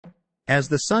As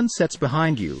the sun sets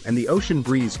behind you and the ocean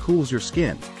breeze cools your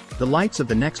skin, the lights of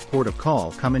the next port of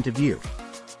call come into view.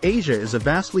 Asia is a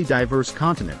vastly diverse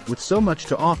continent with so much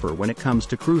to offer when it comes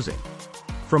to cruising.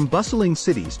 From bustling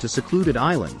cities to secluded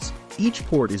islands, each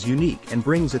port is unique and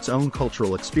brings its own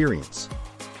cultural experience.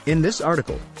 In this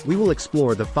article, we will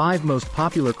explore the 5 most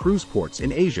popular cruise ports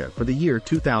in Asia for the year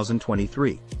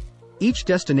 2023. Each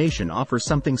destination offers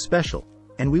something special,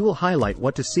 and we will highlight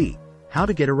what to see, how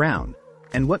to get around,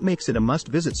 and what makes it a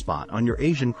must-visit spot on your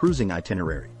Asian cruising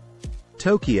itinerary.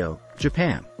 Tokyo,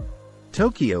 Japan.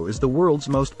 Tokyo is the world's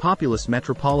most populous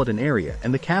metropolitan area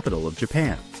and the capital of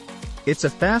Japan. It's a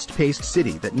fast-paced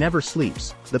city that never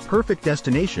sleeps, the perfect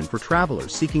destination for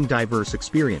travelers seeking diverse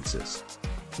experiences.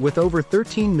 With over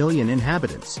 13 million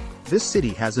inhabitants, this city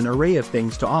has an array of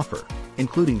things to offer,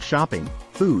 including shopping,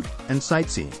 food, and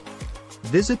sightseeing.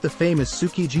 Visit the famous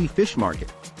Tsukiji fish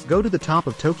market, go to the top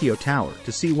of Tokyo Tower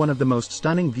to see one of the most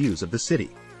stunning views of the city.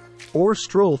 Or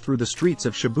stroll through the streets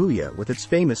of Shibuya with its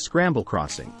famous scramble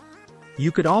crossing.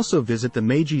 You could also visit the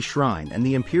Meiji Shrine and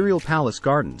the Imperial Palace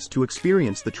Gardens to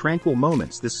experience the tranquil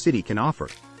moments this city can offer.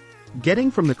 Getting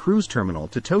from the cruise terminal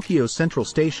to Tokyo's Central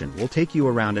Station will take you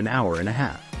around an hour and a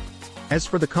half. As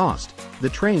for the cost, the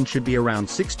train should be around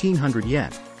 1,600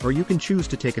 yen, or you can choose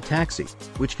to take a taxi,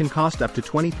 which can cost up to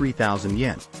 23,000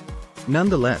 yen.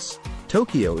 Nonetheless,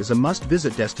 Tokyo is a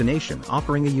must-visit destination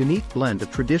offering a unique blend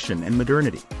of tradition and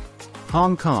modernity.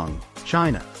 Hong Kong,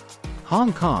 China.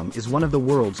 Hong Kong is one of the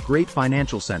world's great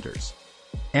financial centers,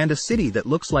 and a city that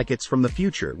looks like it's from the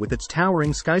future with its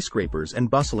towering skyscrapers and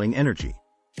bustling energy.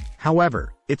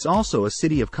 However, it's also a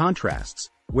city of contrasts,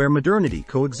 where modernity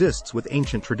coexists with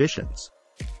ancient traditions.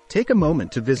 Take a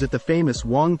moment to visit the famous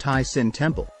Wong Tai Sin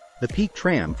Temple, the peak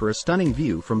tram for a stunning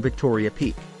view from Victoria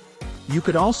Peak. You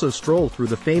could also stroll through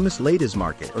the famous Ladies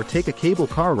Market or take a cable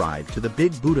car ride to the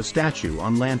big Buddha statue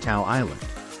on Lantau Island.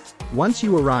 Once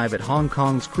you arrive at Hong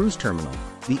Kong's cruise terminal,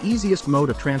 the easiest mode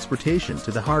of transportation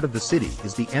to the heart of the city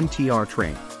is the MTR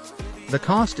train. The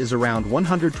cost is around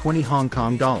 120 Hong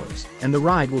Kong dollars, and the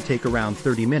ride will take around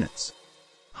 30 minutes.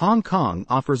 Hong Kong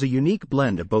offers a unique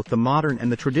blend of both the modern and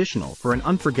the traditional for an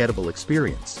unforgettable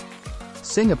experience.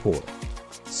 Singapore.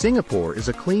 Singapore is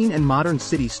a clean and modern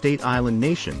city-state island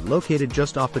nation located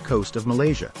just off the coast of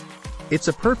Malaysia. It's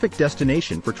a perfect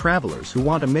destination for travelers who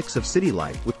want a mix of city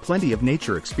life with plenty of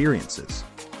nature experiences.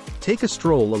 Take a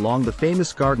stroll along the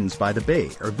famous gardens by the bay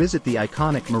or visit the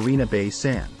iconic Marina Bay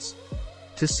Sands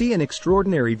to see an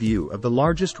extraordinary view of the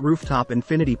largest rooftop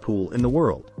infinity pool in the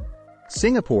world.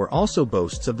 Singapore also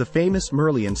boasts of the famous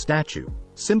Merlion statue,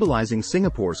 symbolizing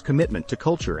Singapore's commitment to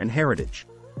culture and heritage.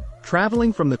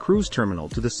 Traveling from the cruise terminal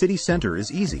to the city center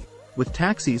is easy, with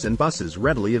taxis and buses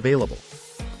readily available.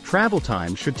 Travel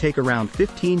time should take around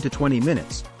 15 to 20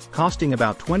 minutes, costing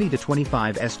about 20 to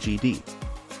 25 SGD.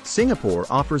 Singapore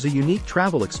offers a unique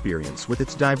travel experience with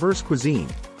its diverse cuisine,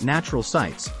 natural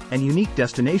sights, and unique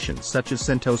destinations such as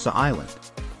Sentosa Island.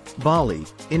 Bali,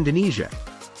 Indonesia.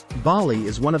 Bali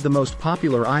is one of the most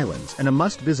popular islands and a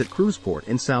must-visit cruise port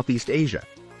in Southeast Asia.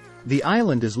 The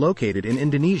island is located in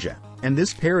Indonesia, and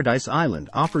this paradise island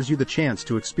offers you the chance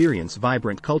to experience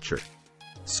vibrant culture.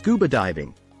 Scuba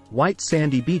diving, white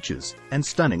sandy beaches, and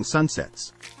stunning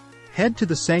sunsets. Head to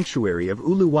the sanctuary of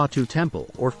Uluwatu Temple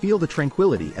or feel the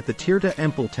tranquility at the Tirta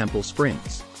Empul Temple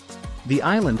Springs. The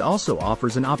island also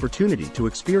offers an opportunity to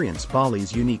experience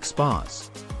Bali's unique spas.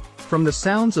 From the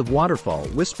sounds of waterfall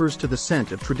whispers to the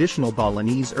scent of traditional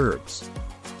Balinese herbs,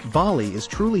 Bali is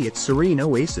truly its serene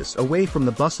oasis away from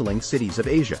the bustling cities of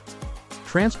Asia.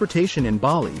 Transportation in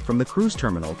Bali from the cruise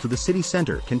terminal to the city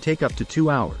center can take up to 2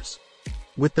 hours,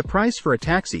 with the price for a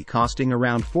taxi costing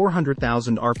around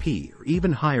 400,000 Rp or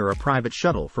even hire a private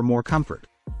shuttle for more comfort.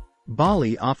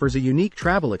 Bali offers a unique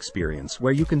travel experience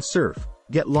where you can surf,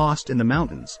 get lost in the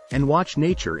mountains, and watch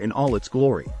nature in all its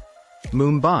glory.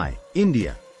 Mumbai,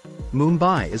 India.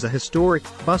 Mumbai is a historic,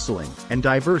 bustling, and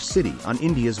diverse city on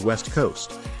India's west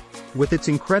coast. With its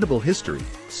incredible history,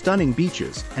 stunning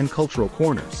beaches, and cultural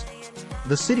corners,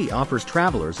 the city offers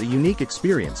travelers a unique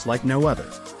experience like no other.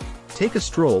 Take a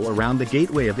stroll around the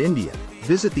Gateway of India,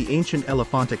 visit the ancient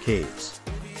Elephanta Caves,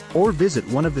 or visit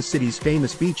one of the city's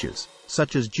famous beaches,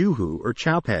 such as Juhu or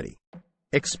Chowpatty.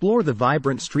 Explore the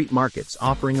vibrant street markets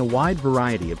offering a wide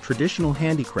variety of traditional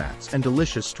handicrafts and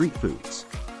delicious street foods.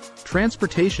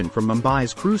 Transportation from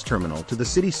Mumbai's cruise terminal to the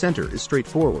city center is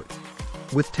straightforward,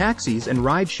 with taxis and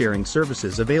ride-sharing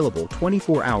services available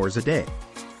 24 hours a day.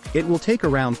 It will take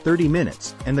around 30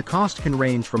 minutes, and the cost can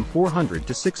range from 400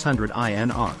 to 600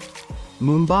 INR.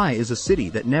 Mumbai is a city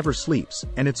that never sleeps,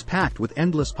 and it's packed with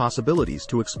endless possibilities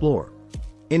to explore.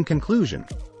 In conclusion,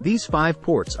 these 5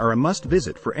 ports are a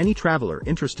must-visit for any traveler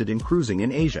interested in cruising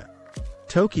in Asia.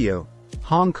 Tokyo,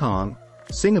 Hong Kong,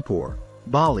 Singapore,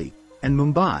 Bali, and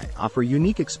Mumbai offer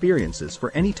unique experiences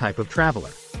for any type of traveler.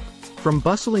 From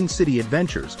bustling city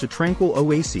adventures to tranquil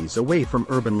oases away from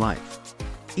urban life,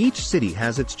 each city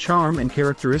has its charm and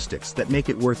characteristics that make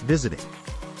it worth visiting.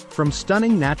 From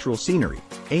stunning natural scenery,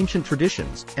 ancient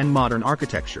traditions, and modern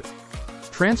architecture,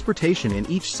 transportation in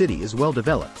each city is well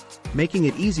developed, making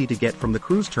it easy to get from the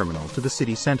cruise terminal to the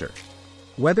city center.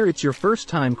 Whether it's your first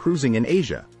time cruising in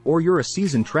Asia, or you're a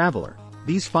seasoned traveler,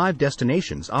 these 5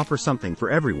 destinations offer something for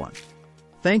everyone.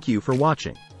 Thank you for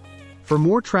watching. For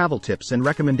more travel tips and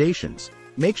recommendations,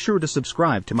 make sure to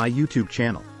subscribe to my YouTube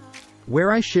channel,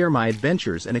 where I share my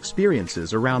adventures and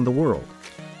experiences around the world.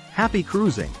 Happy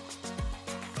cruising!